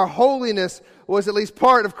 Our holiness was at least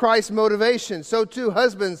part of Christ's motivation. So too,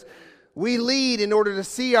 husbands, we lead in order to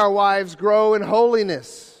see our wives grow in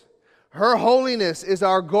holiness. Her holiness is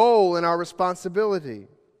our goal and our responsibility.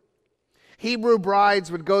 Hebrew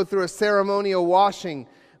brides would go through a ceremonial washing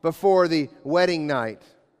before the wedding night,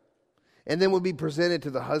 and then would be presented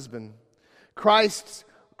to the husband. Christ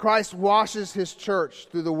washes his church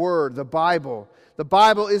through the Word, the Bible. The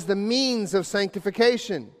Bible is the means of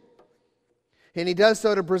sanctification. And he does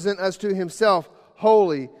so to present us to himself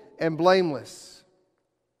holy and blameless.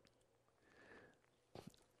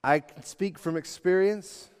 I can speak from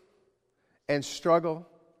experience and struggle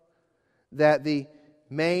that the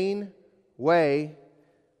main way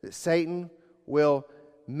that Satan will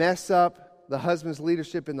mess up the husband's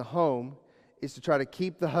leadership in the home is to try to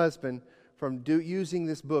keep the husband from using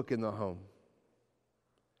this book in the home.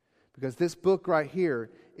 Because this book right here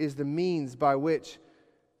is the means by which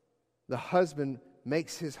the husband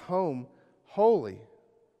makes his home holy.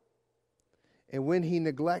 And when he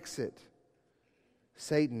neglects it,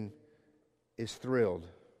 Satan is thrilled.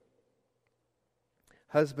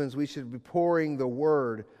 Husbands, we should be pouring the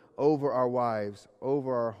word over our wives,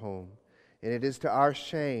 over our home. And it is to our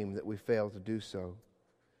shame that we fail to do so.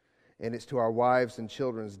 And it's to our wives' and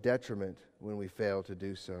children's detriment when we fail to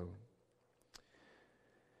do so.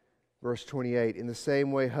 Verse 28, in the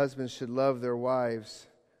same way husbands should love their wives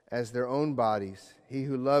as their own bodies. He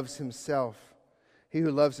who loves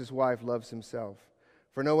his wife loves himself.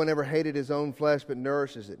 For no one ever hated his own flesh, but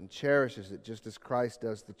nourishes it and cherishes it, just as Christ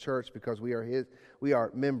does the church, because we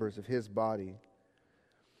are members of his body.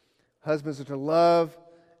 Husbands are to love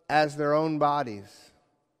as their own bodies.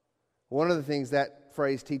 One of the things that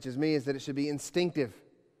phrase teaches me is that it should be instinctive.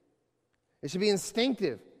 It should be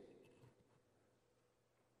instinctive.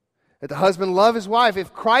 That the husband love his wife.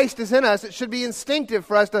 If Christ is in us, it should be instinctive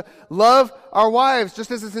for us to love our wives,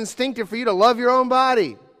 just as it's instinctive for you to love your own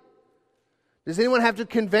body. Does anyone have to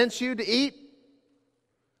convince you to eat?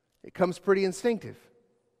 It comes pretty instinctive.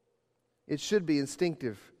 It should be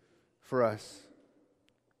instinctive for us.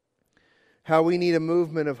 How we need a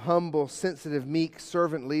movement of humble, sensitive, meek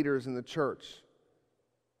servant leaders in the church.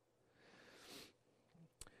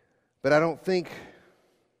 But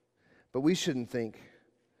we shouldn't think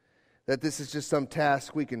that this is just some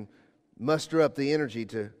task we can muster up the energy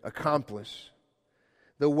to accomplish.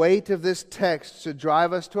 The weight of this text should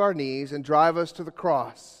drive us to our knees and drive us to the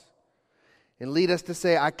cross and lead us to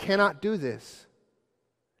say, I cannot do this.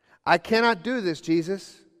 I cannot do this,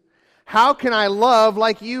 Jesus. How can I love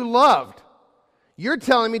like you loved? You're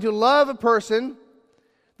telling me to love a person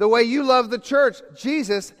the way you love the church.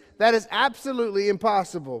 Jesus, that is absolutely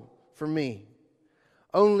impossible for me.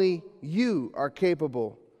 Only you are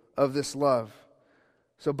capable of this love.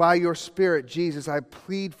 So by your Spirit, Jesus, I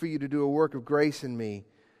plead for you to do a work of grace in me,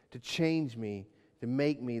 to change me, to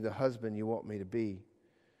make me the husband you want me to be.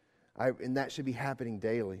 And that should be happening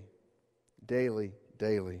daily. Daily,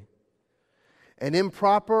 daily. An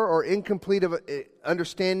improper or incomplete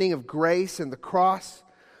understanding of grace and the cross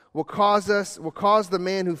will cause the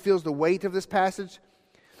man who feels the weight of this passage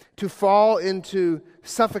to fall into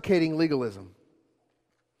suffocating legalism.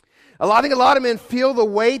 I think a lot of men feel the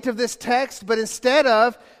weight of this text, but instead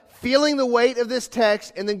of feeling the weight of this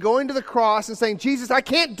text and then going to the cross and saying, Jesus, I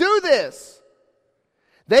can't do this.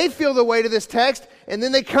 They feel the weight of this text and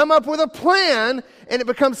then they come up with a plan and it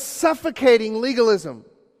becomes suffocating legalism.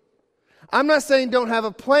 I'm not saying don't have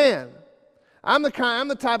a plan. I'm the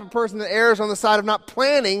type of person that errs on the side of not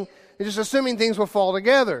planning and just assuming things will fall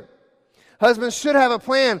together. Husbands should have a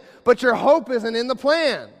plan, but your hope isn't in the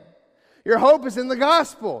plan. Your hope is in the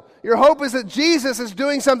gospel. Your hope is that Jesus is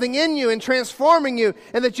doing something in you and transforming you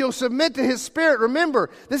and that you'll submit to His Spirit.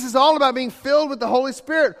 Remember, this is all about being filled with the Holy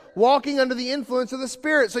Spirit, walking under the influence of the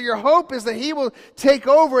Spirit. So your hope is that He will take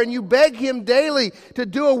over and you beg Him daily to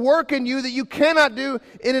do a work in you that you cannot do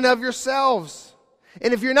in and of yourselves.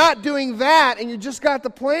 And if you're not doing that and you just got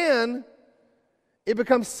the plan, it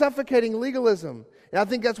becomes suffocating legalism. And I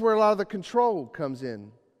think that's where a lot of the control comes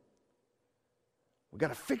in. We got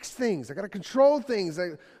to fix things. I got to control things.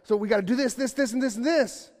 So we got to do this, and this, and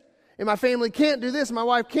this. And my family can't do this. And my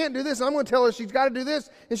wife can't do this. And I'm going to tell her she's got to do this.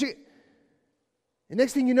 And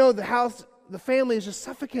next thing you know, the family is just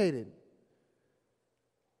suffocated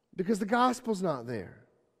because the gospel's not there.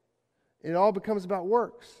 And it all becomes about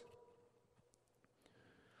works.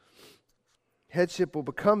 Headship will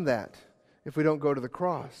become that if we don't go to the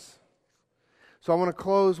cross. So I want to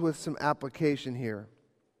close with some application here.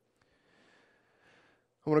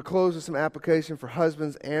 I want to close with some application for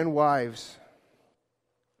husbands and wives.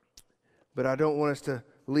 But I don't want us to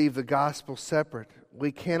leave the gospel separate.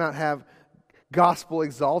 We cannot have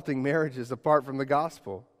gospel-exalting marriages apart from the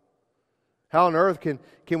gospel. How on earth can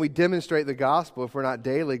we demonstrate the gospel if we're not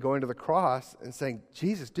daily going to the cross and saying,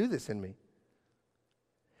 Jesus, do this in me?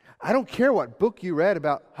 I don't care what book you read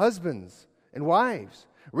about husbands and wives.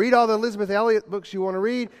 Read all the Elizabeth Elliot books you want to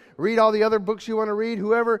read. Read all the other books you want to read.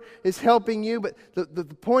 Whoever is helping you. But the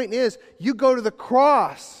point is, you go to the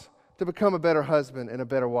cross to become a better husband and a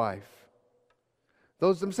better wife.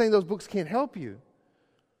 I'm saying those books can't help you.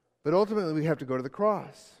 But ultimately, we have to go to the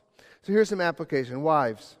cross. So here's some application.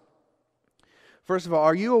 Wives, first of all,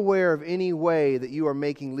 are you aware of any way that you are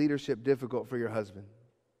making leadership difficult for your husband?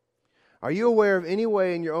 Are you aware of any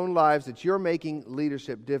way in your own lives that you're making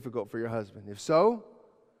leadership difficult for your husband? If so,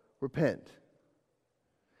 repent.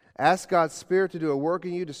 Ask God's Spirit to do a work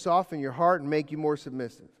in you to soften your heart and make you more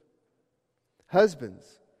submissive. Husbands,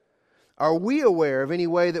 Are we aware of any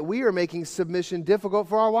way that we are making submission difficult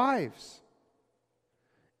for our wives?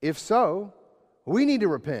 If so, we need to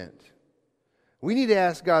repent. We need to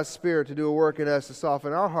ask God's Spirit to do a work in us to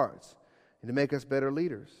soften our hearts and to make us better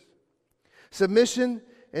leaders. Submission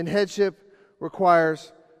and headship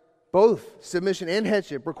requires both. Submission and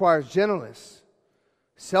headship requires gentleness,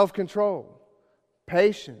 self-control,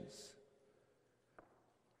 patience.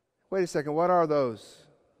 Wait a second, what are those?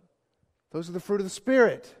 Those are the fruit of the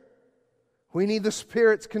Spirit. We need the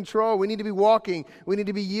Spirit's control. We need to be walking. We need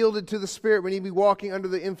to be yielded to the Spirit. We need to be walking under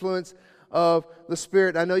the influence of the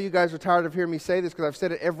Spirit. I know you guys are tired of hearing me say this because I've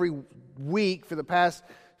said it every week for the past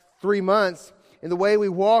 3 months. And the way we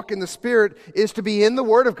walk in the Spirit is to be in the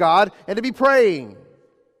Word of God and to be praying.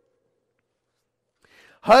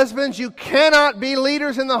 Husbands, you cannot be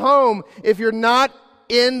leaders in the home if you're not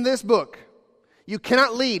in this book. You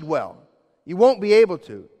cannot lead well. You won't be able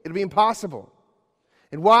to. It'll be impossible.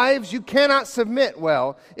 And wives, you cannot submit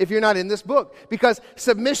well if you're not in this book. Because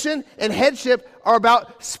submission and headship are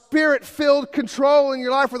about Spirit-filled control in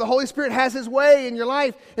your life, where the Holy Spirit has His way in your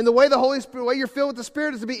life. And the way you're filled with the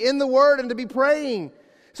Spirit is to be in the Word and to be praying.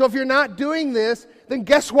 So if you're not doing this, then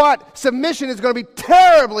guess what? Submission is going to be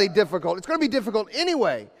terribly difficult. It's going to be difficult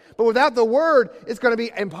anyway. But without the Word, it's going to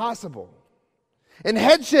be impossible. And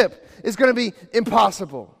headship is going to be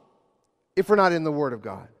impossible if we're not in the Word of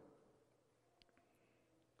God.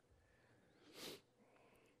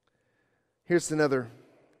 Here's another.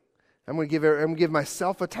 I'm going to give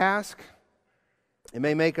myself a task. It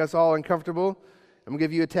may make us all uncomfortable. I'm going to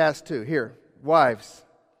give you a task too. Here, wives.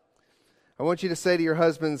 I want you to say to your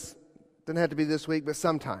husbands, doesn't have to be this week, but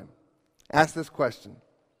sometime. Ask this question.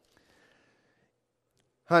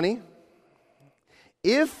 Honey,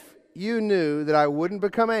 if you knew that I wouldn't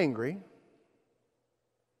become angry,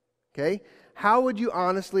 okay, how would you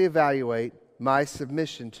honestly evaluate my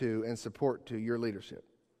submission to and support to your leadership?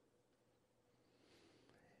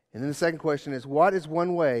 And then the second question is, what is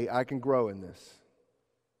one way I can grow in this?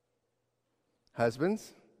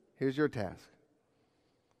 Husbands, here's your task.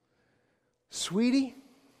 Sweetie,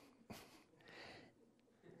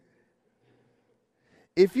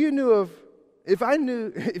 if you knew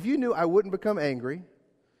I wouldn't become angry,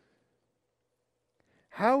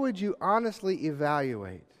 how would you honestly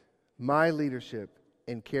evaluate my leadership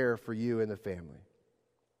and care for you and the family?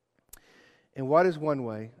 And what is one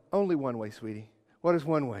way? Only one way, sweetie. What is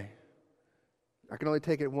one way? I can only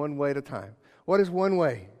take it one way at a time. What is one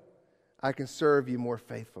way I can serve you more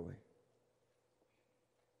faithfully?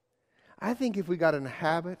 I think if we got in the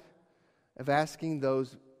habit of asking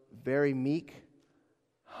those very meek,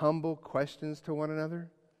 humble questions to one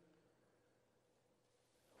another,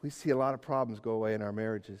 we see a lot of problems go away in our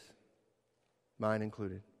marriages, mine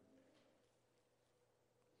included.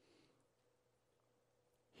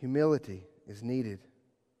 Humility is needed.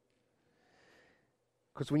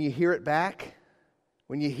 Because when you hear it back,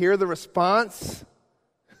 when you hear the response,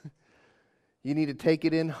 you need to take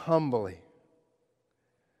it in humbly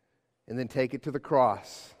and then take it to the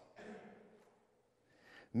cross.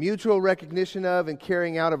 Mutual recognition of and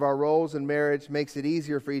carrying out of our roles in marriage makes it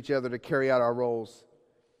easier for each other to carry out our roles.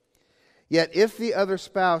 Yet if the other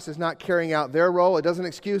spouse is not carrying out their role, it doesn't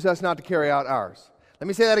excuse us not to carry out ours. Let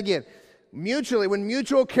me say that again. When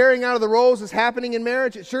mutual carrying out of the roles is happening in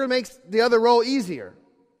marriage, it sure makes the other role easier.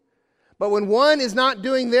 But when one is not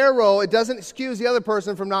doing their role, it doesn't excuse the other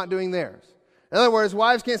person from not doing theirs. In other words,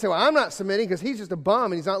 wives can't say, well, I'm not submitting because he's just a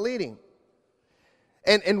bum and he's not leading.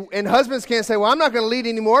 And husbands can't say, well, I'm not going to lead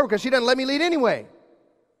anymore because she doesn't let me lead anyway.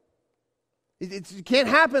 It can't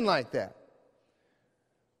happen like that.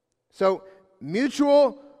 So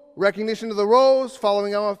mutual recognition of the roles,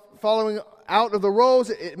 following out of the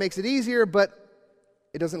roles, it makes it easier, but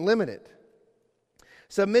it doesn't limit it.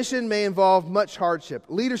 Submission may involve much hardship.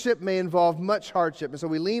 Leadership may involve much hardship. And so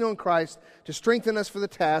we lean on Christ to strengthen us for the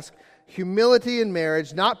task. Humility in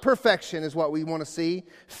marriage, not perfection, is what we want to see.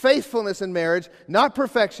 Faithfulness in marriage, not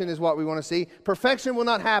perfection, is what we want to see. Perfection will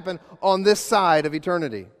not happen on this side of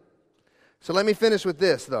eternity. So let me finish with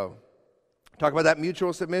this, though. Talk about that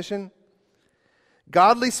mutual submission.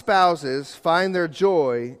 Godly spouses find their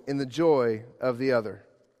joy in the joy of the other.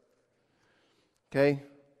 Okay?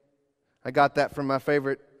 I got that from my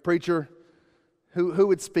favorite preacher. Who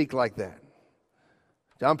would speak like that?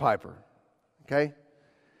 John Piper. Okay?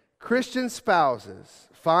 Christian spouses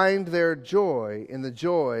find their joy in the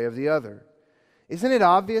joy of the other. Isn't it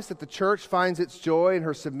obvious that the church finds its joy in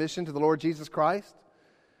her submission to the Lord Jesus Christ?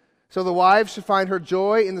 So the wife should find her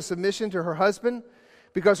joy in the submission to her husband,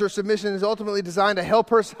 because her submission is ultimately designed to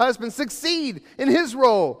help her husband succeed in his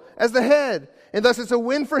role as the head. And thus it's a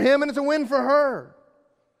win for him and it's a win for her.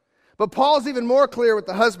 But Paul's even more clear with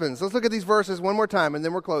the husbands. Let's look at these verses one more time, and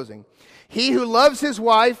then we're closing. He who loves his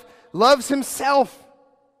wife loves himself.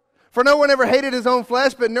 For no one ever hated his own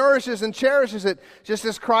flesh, but nourishes and cherishes it, just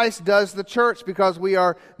as Christ does the church, because we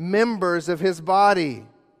are members of his body.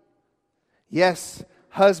 Yes,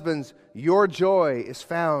 husbands, your joy is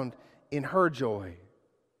found in her joy.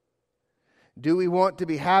 Do we want to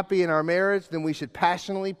be happy in our marriage? Then we should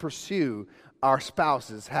passionately pursue our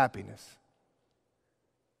spouse's happiness.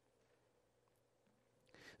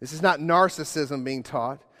 This is not narcissism being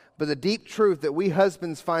taught, but the deep truth that we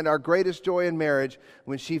husbands find our greatest joy in marriage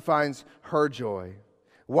when she finds her joy.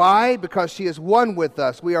 Why? Because she is one with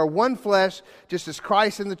us. We are one flesh, just as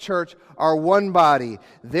Christ and the church are one body.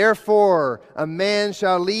 Therefore, a man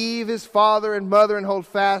shall leave his father and mother and hold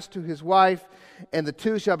fast to his wife, and the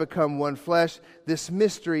two shall become one flesh. This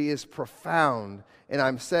mystery is profound, and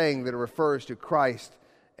I'm saying that it refers to Christ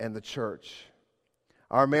and the church.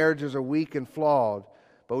 Our marriages are weak and flawed,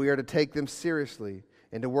 but we are to take them seriously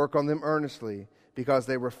and to work on them earnestly, because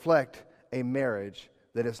they reflect a marriage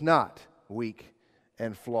that is not weak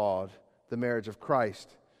and flawed, the marriage of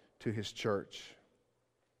Christ to his church.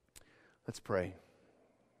 Let's pray.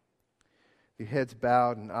 Your heads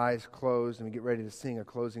bowed and eyes closed, and we get ready to sing a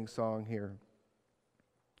closing song here.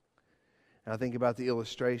 And I think about the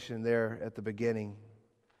illustration there at the beginning.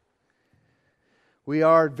 We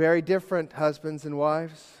are very different, husbands and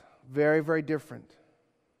wives. Very, very different.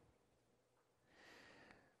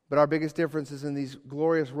 But our biggest difference is in these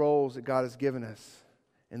glorious roles that God has given us.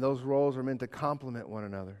 And those roles are meant to complement one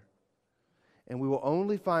another. And we will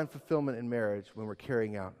only find fulfillment in marriage when we're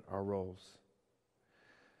carrying out our roles.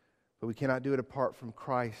 But we cannot do it apart from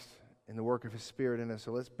Christ and the work of his Spirit in us.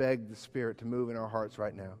 So let's beg the Spirit to move in our hearts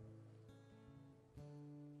right now.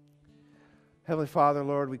 Heavenly Father,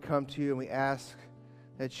 Lord, we come to you and we ask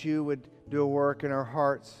that you would do a work in our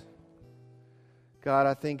hearts. God,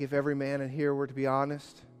 I think if every man in here were to be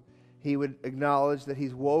honest, he would acknowledge that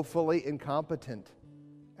he's woefully incompetent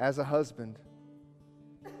as a husband.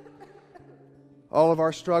 All of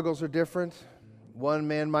our struggles are different. One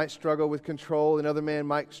man might struggle with control, another man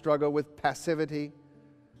might struggle with passivity.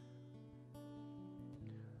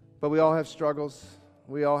 But we all have struggles.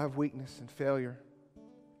 We all have weakness and failure.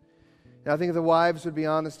 And I think if the wives would be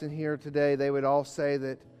honest in here today, they would all say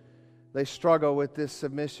that they struggle with this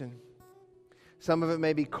submission. Some of it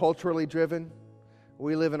may be culturally driven.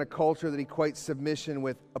 We live in a culture that equates submission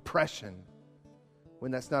with oppression,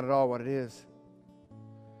 when that's not at all what it is.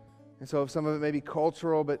 And so some of it may be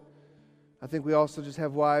cultural, but I think we also just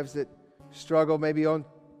have wives that struggle maybe on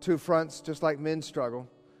two fronts, just like men struggle.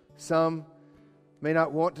 Some may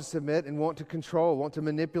not want to submit and want to control, want to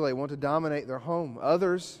manipulate, want to dominate their home.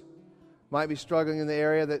 Others might be struggling in the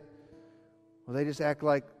area that, well, they just act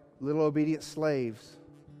like little obedient slaves.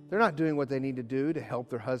 They're not doing what they need to do to help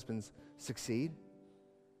their husbands succeed.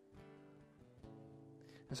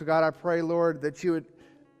 And so, God, I pray, Lord, that you would,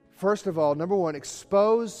 first of all, number one,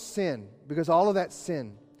 expose sin, because all of that's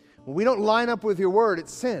sin. When we don't line up with your word,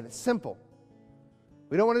 it's sin. It's simple.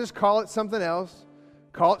 We don't want to just call it something else,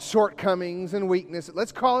 call it shortcomings and weakness.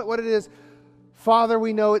 Let's call it what it is. Father,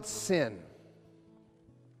 we know it's sin.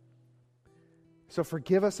 So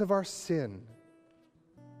forgive us of our sin.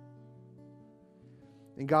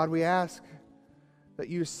 And God, we ask that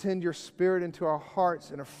you send your Spirit into our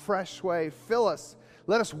hearts in a fresh way. Fill us.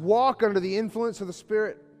 Let us walk under the influence of the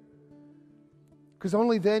Spirit. Because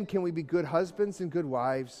only then can we be good husbands and good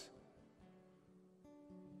wives.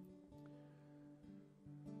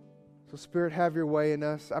 So Spirit, have your way in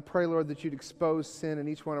us. I pray, Lord, that you'd expose sin in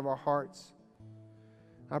each one of our hearts.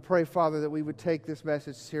 I pray, Father, that we would take this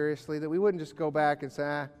message seriously, that we wouldn't just go back and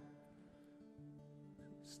say,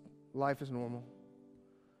 life is normal.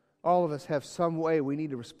 All of us have some way we need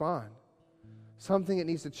to respond. Something that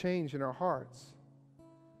needs to change in our hearts.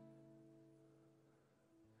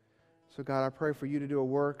 So God, I pray for you to do a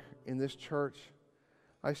work in this church.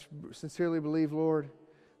 I sincerely believe, Lord,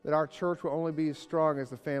 that our church will only be as strong as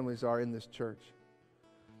the families are in this church.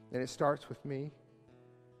 And it starts with me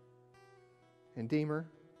and Deemer.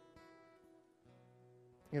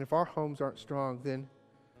 And if our homes aren't strong, then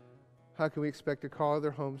how can we expect to call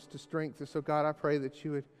other homes to strength? And so God, I pray that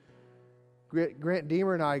you would grant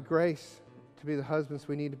Deemer and I grace to be the husbands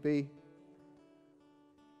we need to be.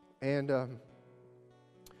 And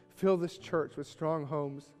fill this church with strong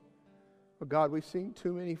homes. But God, we've seen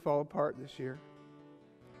too many fall apart this year.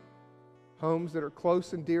 Homes that are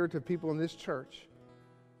close and dear to people in this church,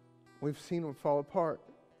 we've seen them fall apart.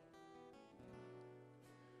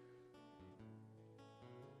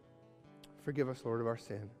 Forgive us, Lord, of our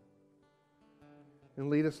sin.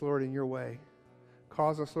 And lead us, Lord, in your way.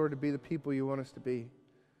 Cause us, Lord, to be the people you want us to be.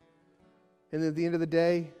 And at the end of the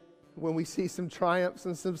day, when we see some triumphs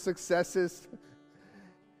and some successes,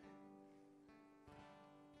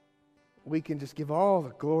 we can just give all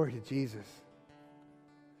the glory to Jesus.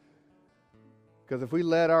 Because if we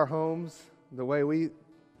led our homes the way we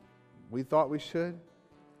thought we should,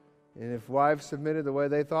 and if wives submitted the way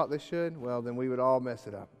they thought they should, well, then we would all mess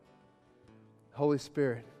it up. Holy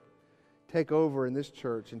Spirit, take over in this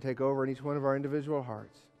church and take over in each one of our individual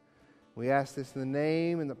hearts. We ask this in the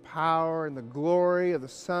name and the power and the glory of the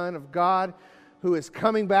Son of God, who is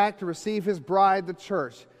coming back to receive His bride, the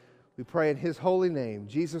church. We pray in His holy name,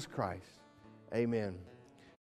 Jesus Christ. Amen.